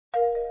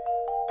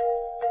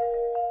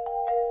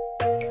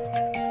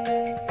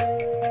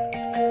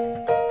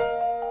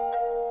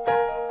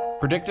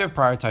Predictive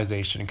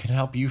prioritization can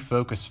help you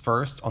focus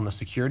first on the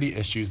security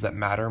issues that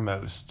matter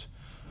most.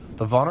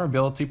 The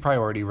Vulnerability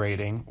Priority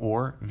Rating,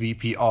 or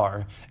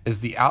VPR, is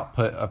the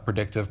output of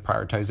predictive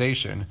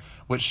prioritization,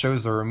 which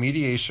shows the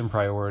remediation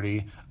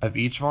priority of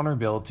each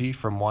vulnerability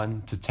from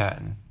 1 to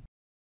 10.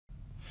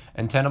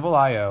 In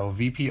Tenable.io,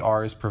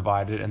 VPR is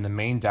provided in the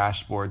main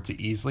dashboard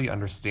to easily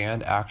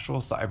understand actual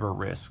cyber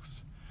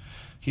risks.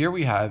 Here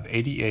we have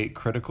 88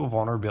 critical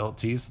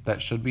vulnerabilities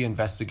that should be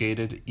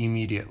investigated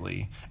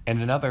immediately,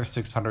 and another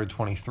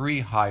 623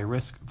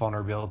 high-risk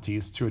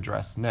vulnerabilities to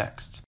address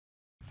next.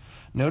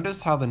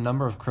 Notice how the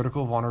number of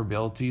critical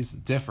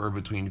vulnerabilities differ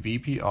between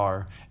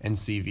VPR and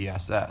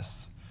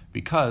CVSS.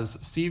 Because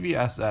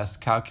CVSS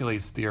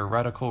calculates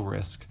theoretical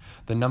risk,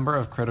 the number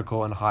of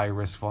critical and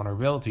high-risk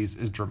vulnerabilities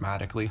is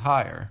dramatically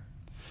higher.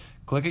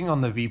 Clicking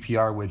on the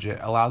VPR widget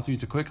allows you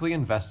to quickly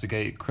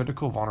investigate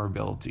critical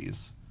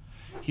vulnerabilities.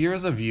 Here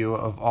is a view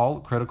of all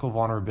critical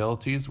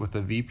vulnerabilities with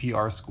a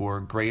VPR score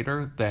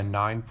greater than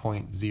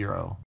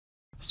 9.0.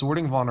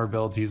 Sorting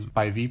vulnerabilities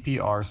by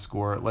VPR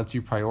score lets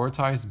you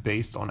prioritize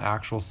based on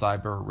actual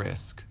cyber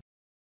risk.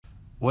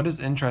 What is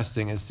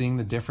interesting is seeing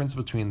the difference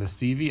between the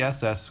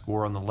CVSS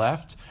score on the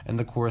left and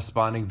the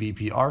corresponding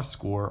VPR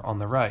score on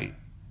the right.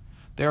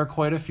 There are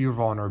quite a few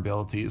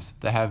vulnerabilities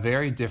that have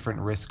very different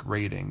risk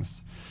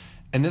ratings.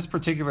 In this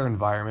particular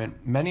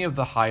environment, many of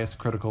the highest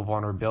critical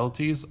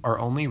vulnerabilities are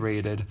only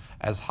rated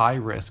as high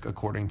risk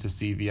according to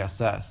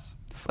CVSS.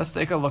 Let's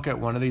take a look at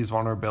one of these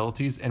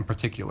vulnerabilities in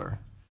particular.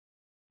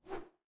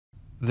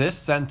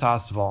 This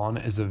CentOS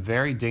vuln is a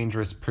very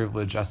dangerous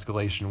privilege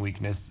escalation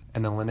weakness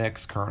in the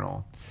Linux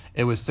kernel.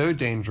 It was so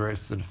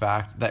dangerous, in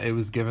fact, that it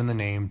was given the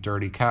name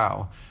Dirty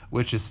Cow,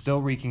 which is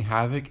still wreaking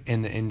havoc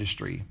in the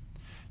industry.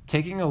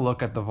 Taking a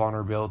look at the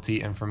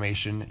vulnerability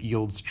information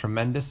yields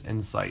tremendous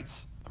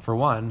insights. For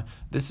one,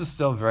 this is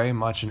still very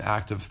much an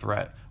active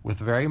threat, with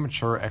very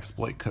mature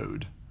exploit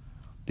code.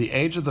 The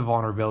age of the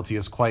vulnerability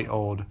is quite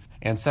old,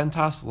 and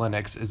CentOS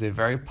Linux is a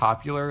very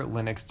popular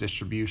Linux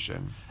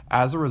distribution.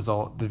 As a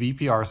result, the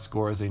VPR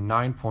score is a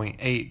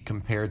 9.8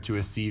 compared to a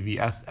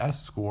CVSS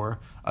score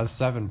of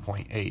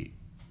 7.8.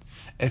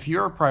 If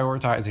you are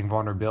prioritizing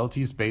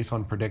vulnerabilities based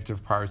on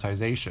predictive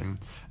prioritization,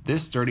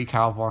 this Dirty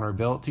Cow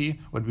vulnerability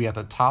would be at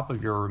the top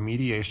of your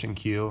remediation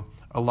queue,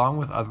 along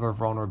with other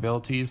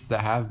vulnerabilities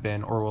that have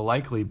been or will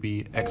likely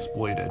be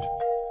exploited.